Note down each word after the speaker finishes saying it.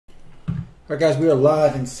Alright guys, we are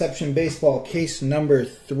live. Inception Baseball, case number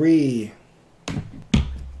 3.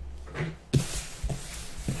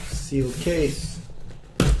 Sealed case.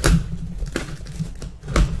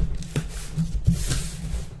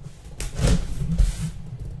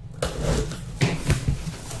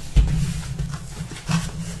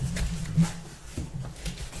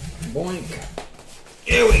 Boink.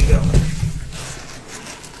 Here we go.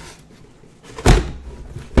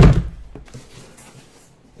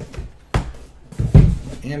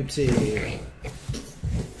 Empty.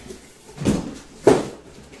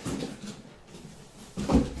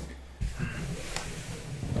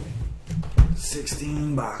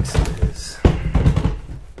 $16 boxes.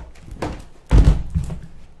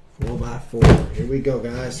 4x4. Here we go,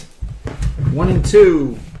 guys. 1 and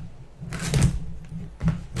 2.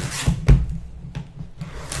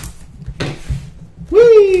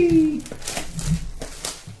 Whee!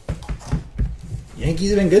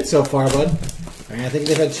 Yankees have been good so far, bud. I think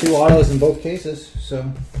they've had 2 autos in both cases, so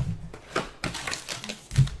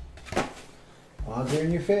odds are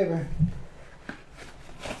in your favor.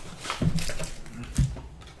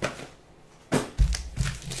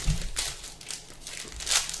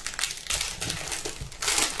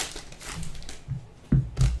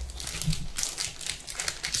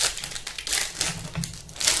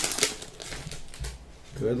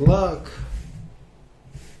 Good luck.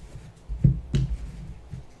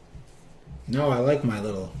 No, I like my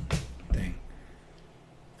little thing.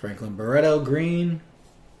 Franklin Barreto, green.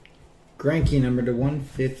 Greinke, numbered to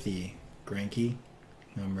 150. Greinke,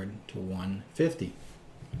 numbered to 150.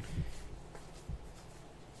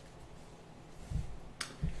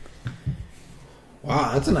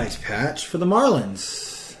 Wow, that's a nice patch for the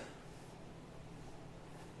Marlins.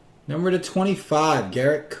 Number to 25,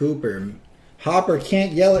 Garrett Cooper. Hopper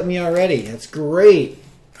can't yell at me already. That's great.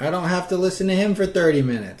 I don't have to listen to him for 30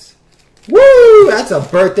 minutes. Woo! That's a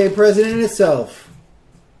birthday present in itself.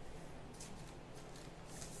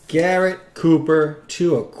 Garrett Cooper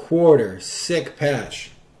to a quarter. Sick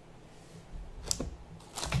patch.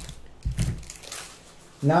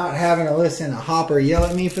 Not having to listen to Hopper yell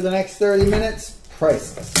at me for the next 30 minutes.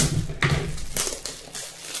 Priceless.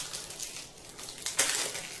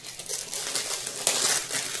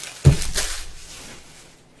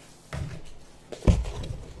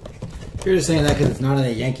 You're just saying that because it's not in a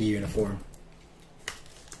Yankee uniform.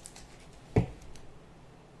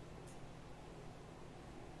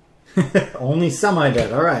 Only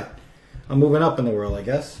semi-dead. All right. I'm moving up in the world, I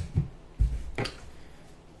guess.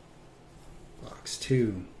 Box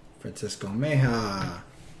 2. Francisco Meja.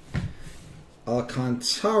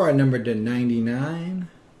 Alcantara, numbered to 99.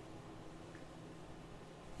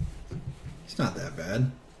 He's not that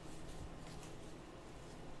bad.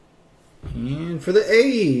 And for the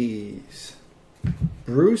A's,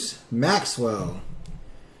 Bruce Maxwell,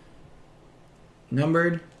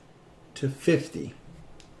 numbered to 50.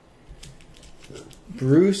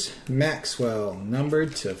 Bruce Maxwell,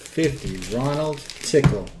 numbered to 50. Ronald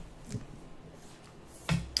Tickle.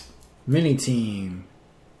 Mini team.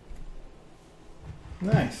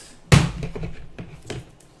 Nice.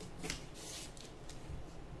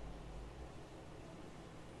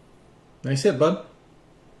 Nice hit, bud.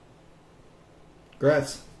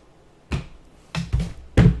 Congrats.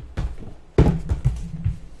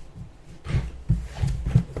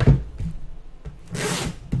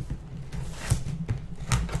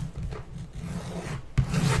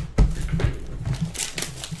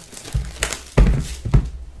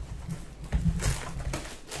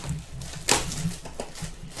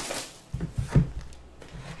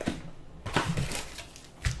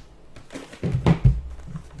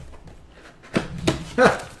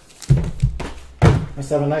 Must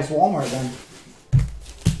have a nice Walmart then.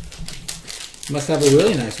 Must have a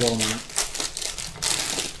really nice Walmart.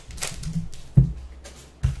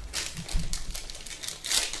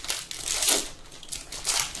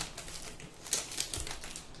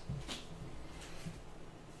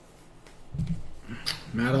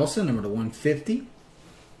 Matt Olson, number to 150.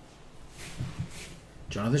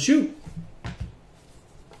 Jonathan Shute.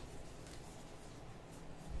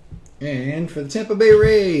 And for the Tampa Bay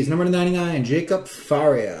Rays, number 99, Jacob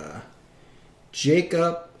Faria.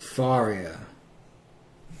 Jacob Faria.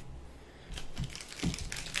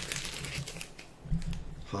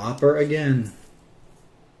 Hopper again.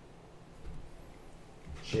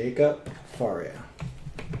 Jacob Faria.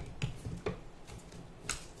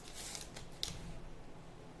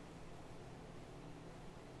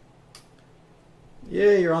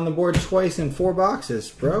 Yeah, you're on the board twice in 4 boxes,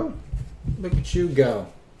 bro. Look at you go.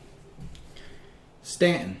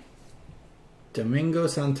 Stanton. Domingo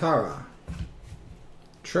Santana.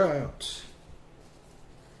 Trout.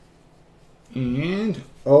 And,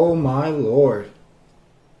 oh my lord.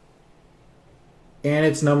 And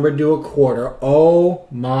it's numbered to a quarter. Oh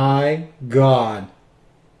my god.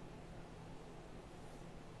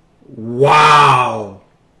 Wow.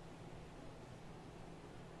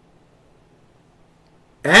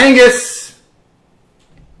 Angus.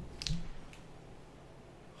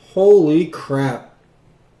 Holy crap.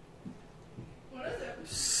 What is it?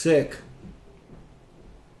 Sick.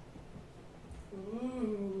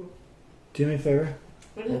 Ooh. Do me a favor.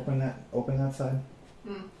 What is it? Open that side.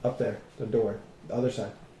 Up there, the door. The other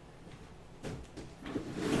side.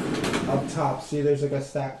 Up top, see there's like a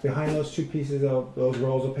stack behind those two pieces of those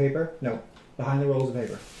rolls of paper? No, behind the rolls of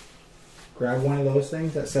paper. Grab one of those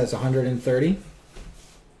things that says 130.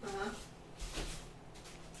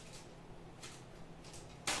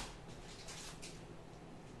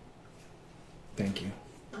 Thank you.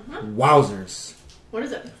 Wowzers. What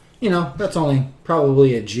is it? You know, that's only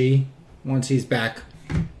probably a G once he's back.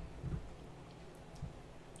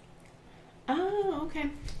 Oh, okay.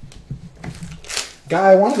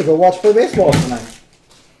 Guy wanted to go watch play baseball tonight.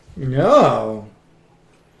 No.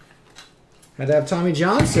 Had to have Tommy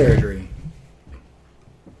John surgery.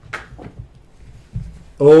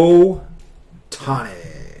 Ohtani.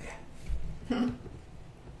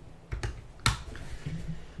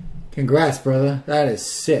 Congrats, brother. That is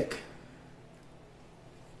sick.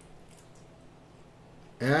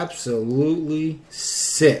 Absolutely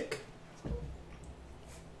sick.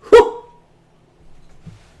 Whew.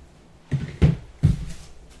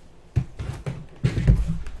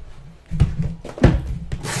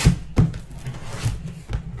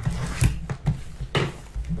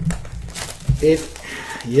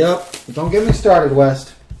 Yep. Don't get me started,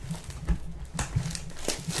 West.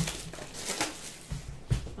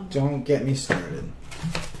 Don't get me started.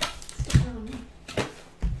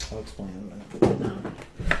 I'll explain in a minute.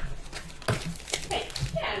 Hey,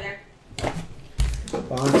 get out of there.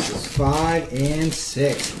 Boxes 5 and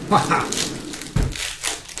 6.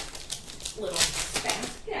 Little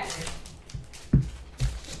spaz. Get out of there.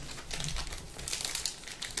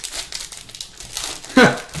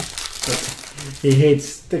 He hates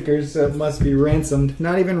stickers, so it must be ransomed.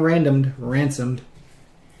 Not even randomed, ransomed.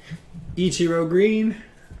 Ichiro Green,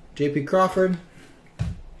 J.P. Crawford.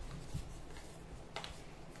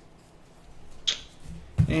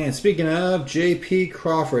 And speaking of J.P.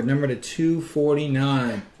 Crawford, number to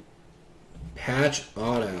 249. Patch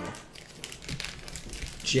auto.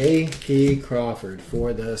 J.P. Crawford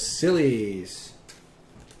for the Sillies.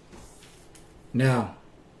 Now,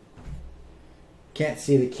 can't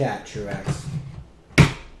see the cat, Truex.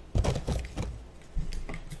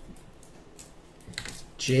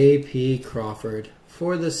 J.P. Crawford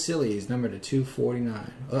for the Sillies, number to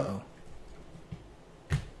 249. Uh-oh.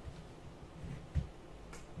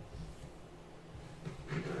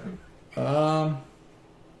 I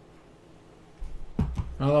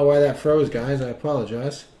don't know why that froze, guys. I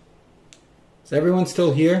apologize. Is everyone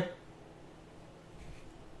still here?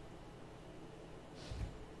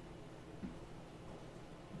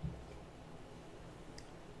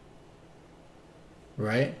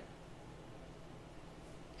 Right?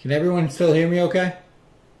 Can everyone still hear me okay?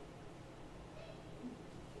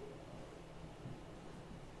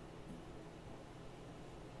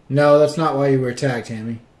 No, that's not why you were tagged,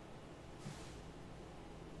 Tammy.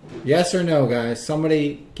 Yes or no, guys?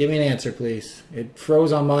 Somebody give me an answer, please. It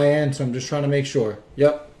froze on my end, so I'm just trying to make sure.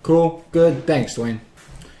 Yep. Cool. Good. Thanks, Dwayne.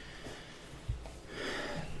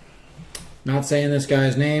 Not saying this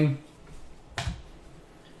guy's name.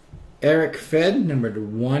 Eric Fed,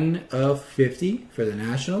 numbered 1 of 50 for the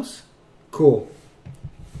Nationals. Cool.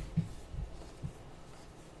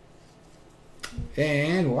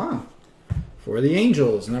 And, wow. For the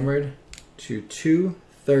Angels, numbered to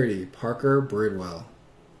 230, Parker Bridwell.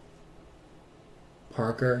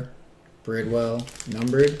 Parker Bridwell,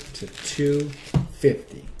 numbered to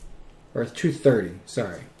 250. Or 230,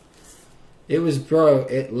 sorry. It was, bro,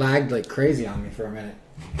 it lagged like crazy on me for a minute.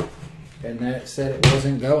 And then it said it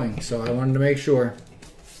wasn't going, so I wanted to make sure.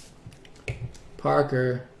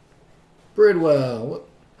 Parker Bridwell.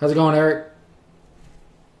 How's it going, Eric?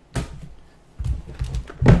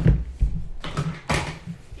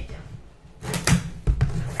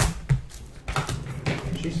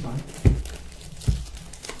 She's fine.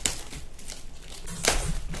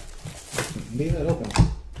 Leave it open.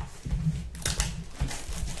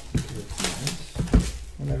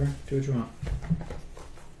 Whatever. Do what you want.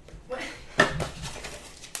 What?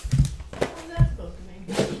 What's that supposed to mean?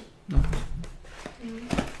 Nothing.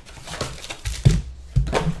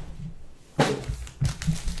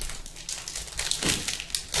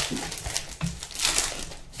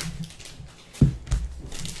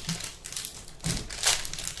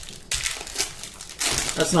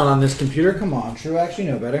 That's not on this computer. Come on, Truax, you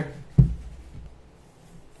know better.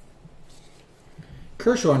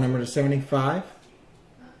 Kershaw, number to 75.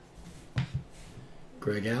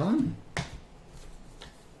 Greg Allen.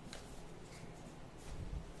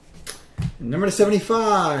 And number to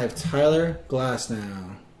 75, Tyler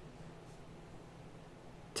Glasnow.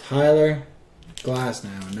 Tyler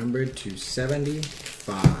Glasnow, numbered to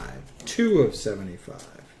 75. 2 of 75.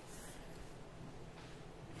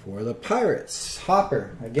 For the Pirates,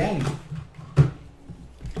 Hopper, again.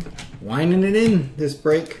 Winding it in this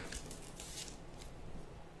break.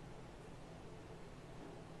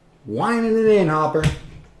 Winding it in, Hopper.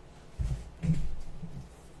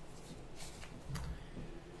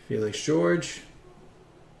 Felix George.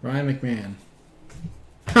 Ryan McMahon.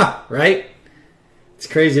 Ha! Right? It's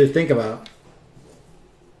crazy to think about.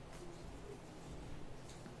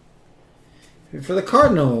 For the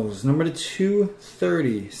Cardinals, number to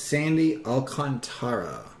 230, Sandy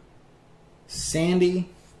Alcantara. Sandy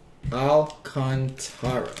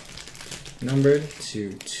Alcantara. Numbered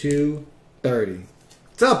to 230.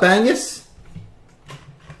 What's up, Angus?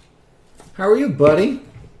 How are you, buddy?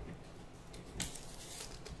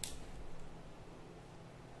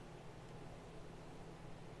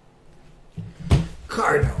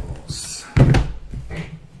 Cardinals.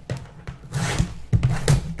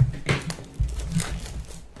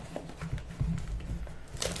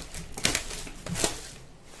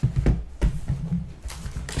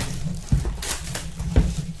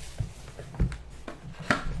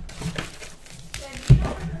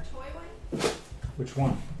 Which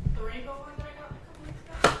one? The rainbow one that I got a couple weeks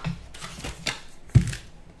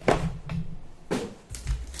ago.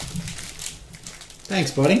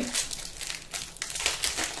 Thanks, buddy.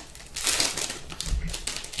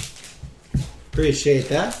 Appreciate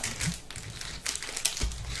that.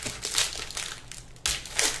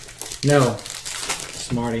 No,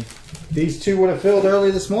 smarty. These two would have filled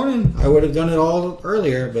early this morning. I would have done it all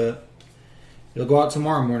earlier, but it'll go out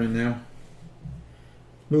tomorrow morning now.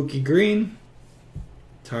 Mookie Green.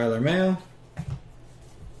 Tyler Mayo.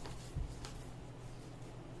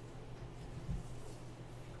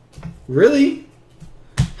 Really?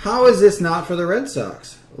 How is this not for the Red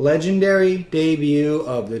Sox? Legendary debut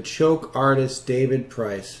of the choke artist David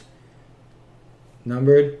Price.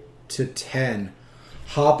 Numbered to 10.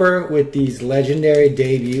 Hopper with these legendary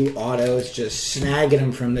debut autos, just snagging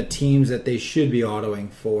them from the teams that they should be autoing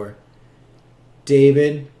for.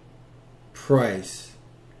 David Price.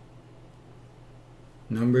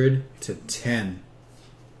 Numbered to 10.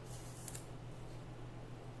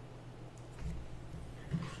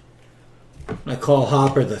 I call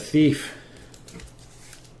Hopper the thief.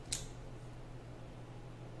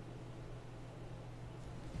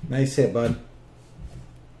 Nice hit, bud.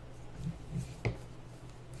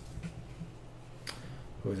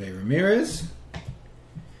 Jose Ramirez.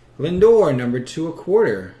 Lindor, numbered to a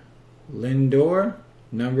quarter. Lindor,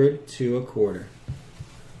 numbered to a quarter.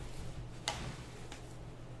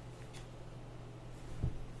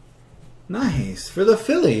 Nice. For the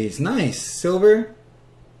Phillies. Nice. Silver.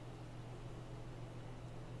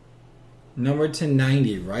 Numbered to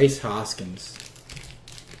 90. Rice Hoskins.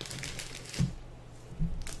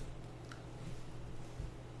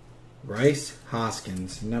 Rice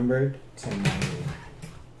Hoskins. Numbered to 90.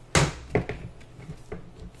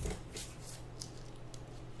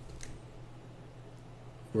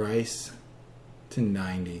 Rice to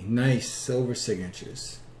 90. Nice silver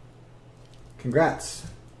signatures. Congrats.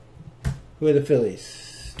 Who are the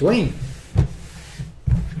Phillies? Dwayne.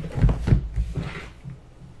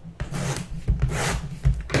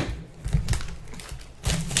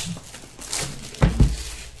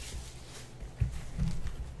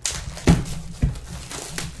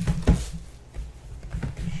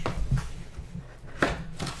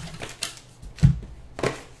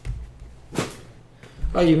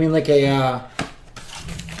 Oh, you mean like a,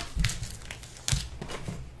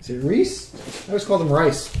 is it Reese? I always called him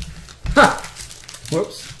Rice. Ha!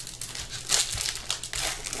 Whoops.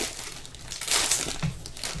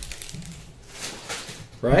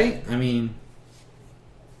 Right? I mean,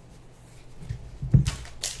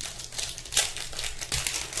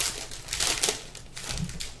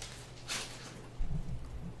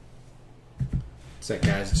 it's that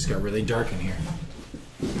guys, it just got really dark in here.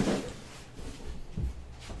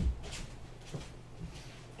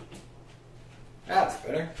 That's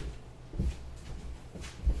better.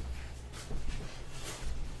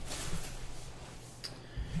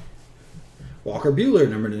 Walker Buehler,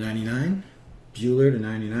 number to 99. Buehler to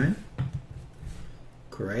 99.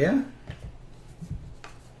 Correa.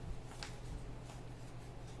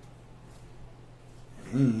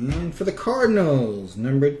 And for the Cardinals,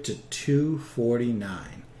 numbered to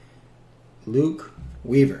 249, Luke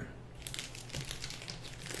Weaver.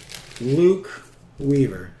 Luke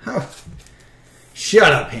Weaver. Oh,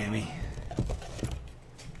 shut up, Hammy.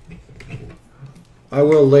 I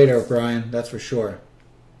will later, Brian. That's for sure.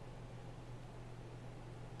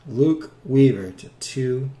 Luke Weaver to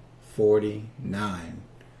 249.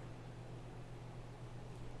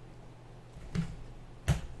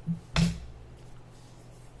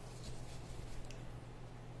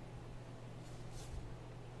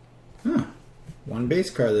 Huh. One base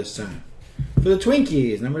card this time. For the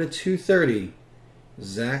Twinkies, number to 230,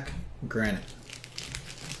 Zach Granite.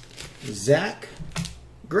 Zach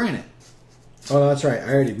Granite. Oh, that's right.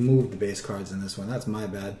 I already moved the base cards in this one. That's my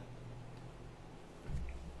bad.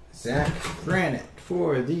 Zach Granite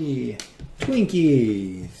for the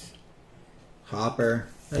Twinkies. Hopper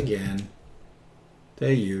again.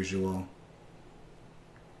 The usual.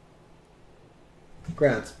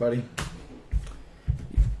 Congrats, buddy.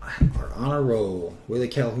 Are on a roll. Willie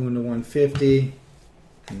Calhoun to 150.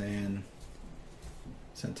 And then,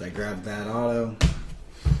 since I grabbed that auto,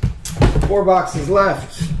 4 boxes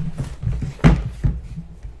left.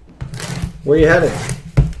 Where you headed?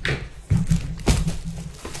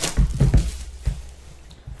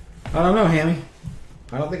 I don't know, Hammy.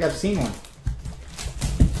 I don't think I've seen one.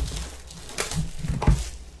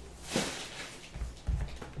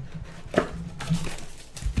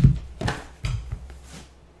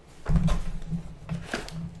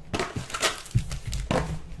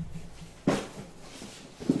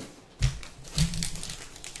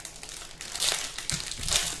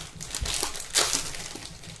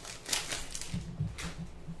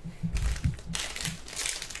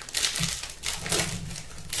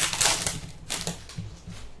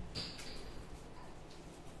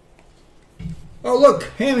 Oh,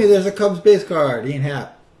 look, Hammy, there's a Cubs base card. Ian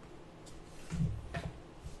Happ.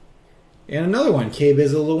 And another one, K.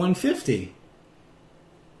 Bizzle to 150.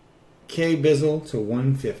 K. Bizzle to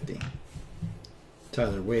 150.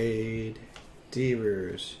 Tyler Wade.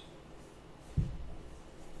 Devers.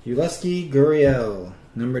 Uleski Gurriel,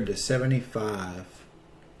 numbered to 75.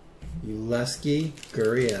 Uleski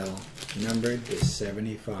Gurriel, numbered to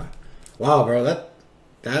 75. Wow, bro, that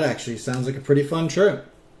actually sounds like a pretty fun trip.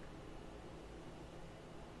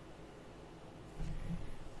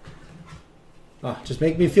 Oh, just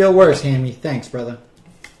make me feel worse, Hammy. Thanks, brother.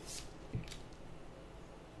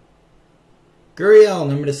 Gurriel,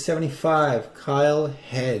 number to 75. Kyle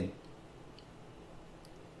Head.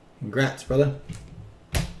 Congrats, brother.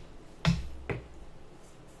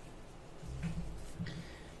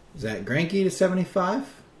 Zach Greinke to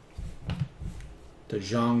 75.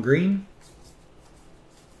 DeJong Green.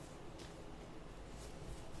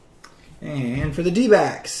 And for the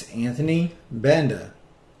D-backs, Anthony Benda.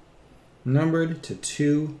 Numbered to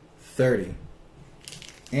 230.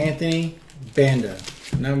 Anthony Banda,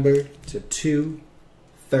 numbered to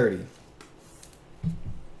 230.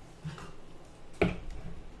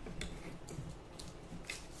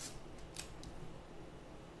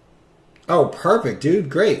 Oh, perfect, dude.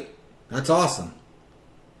 Great. That's awesome.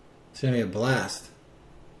 It's going to be a blast.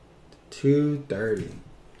 230.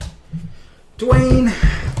 Dwayne.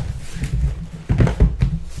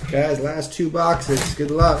 Guys, last 2 boxes.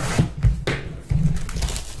 Good luck.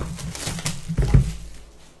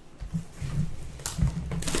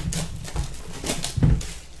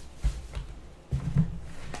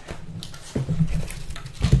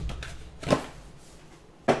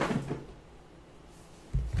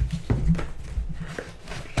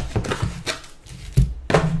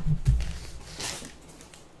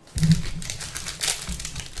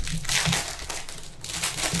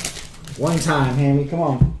 One time, Hammy, come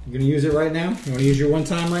on. You gonna use it right now? You wanna use your one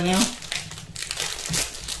time right now?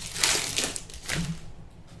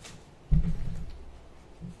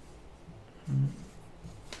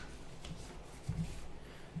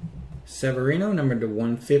 Severino, numbered to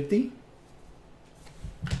 150.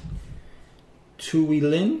 Tui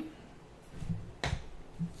Lin.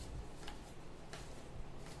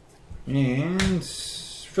 And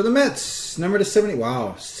for the Mets, numbered to 70.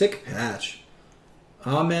 Wow, sick patch.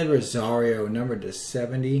 Ahmed Rosario, numbered to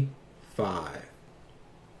 75.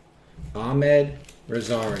 Ahmed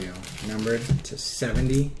Rosario, numbered to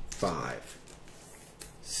 75.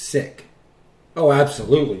 Sick. Oh,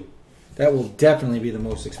 absolutely. That will definitely be the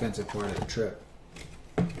most expensive part of the trip.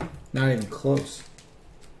 Not even close.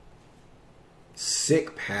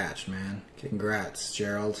 Sick patch, man. Congrats,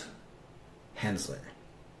 Gerald Hensler.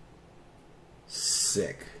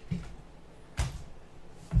 Sick.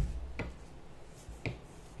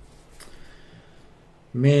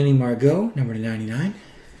 Manny Margot, number 99.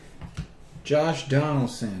 Josh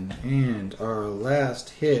Donaldson. And our last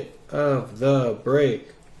hit of the break.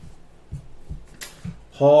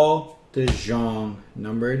 Paul DeJong,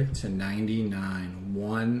 numbered to 99.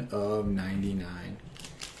 1 of 99.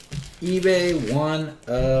 eBay 1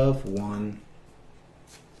 of 1.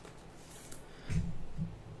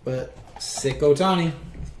 But sick Ohtani.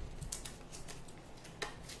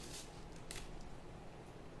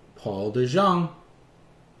 Paul DeJong.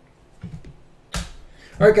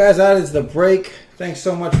 Alright guys, that is the break. Thanks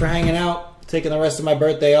so much for hanging out. Taking the rest of my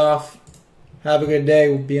birthday off. Have a good day.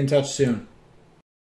 We'll be in touch soon.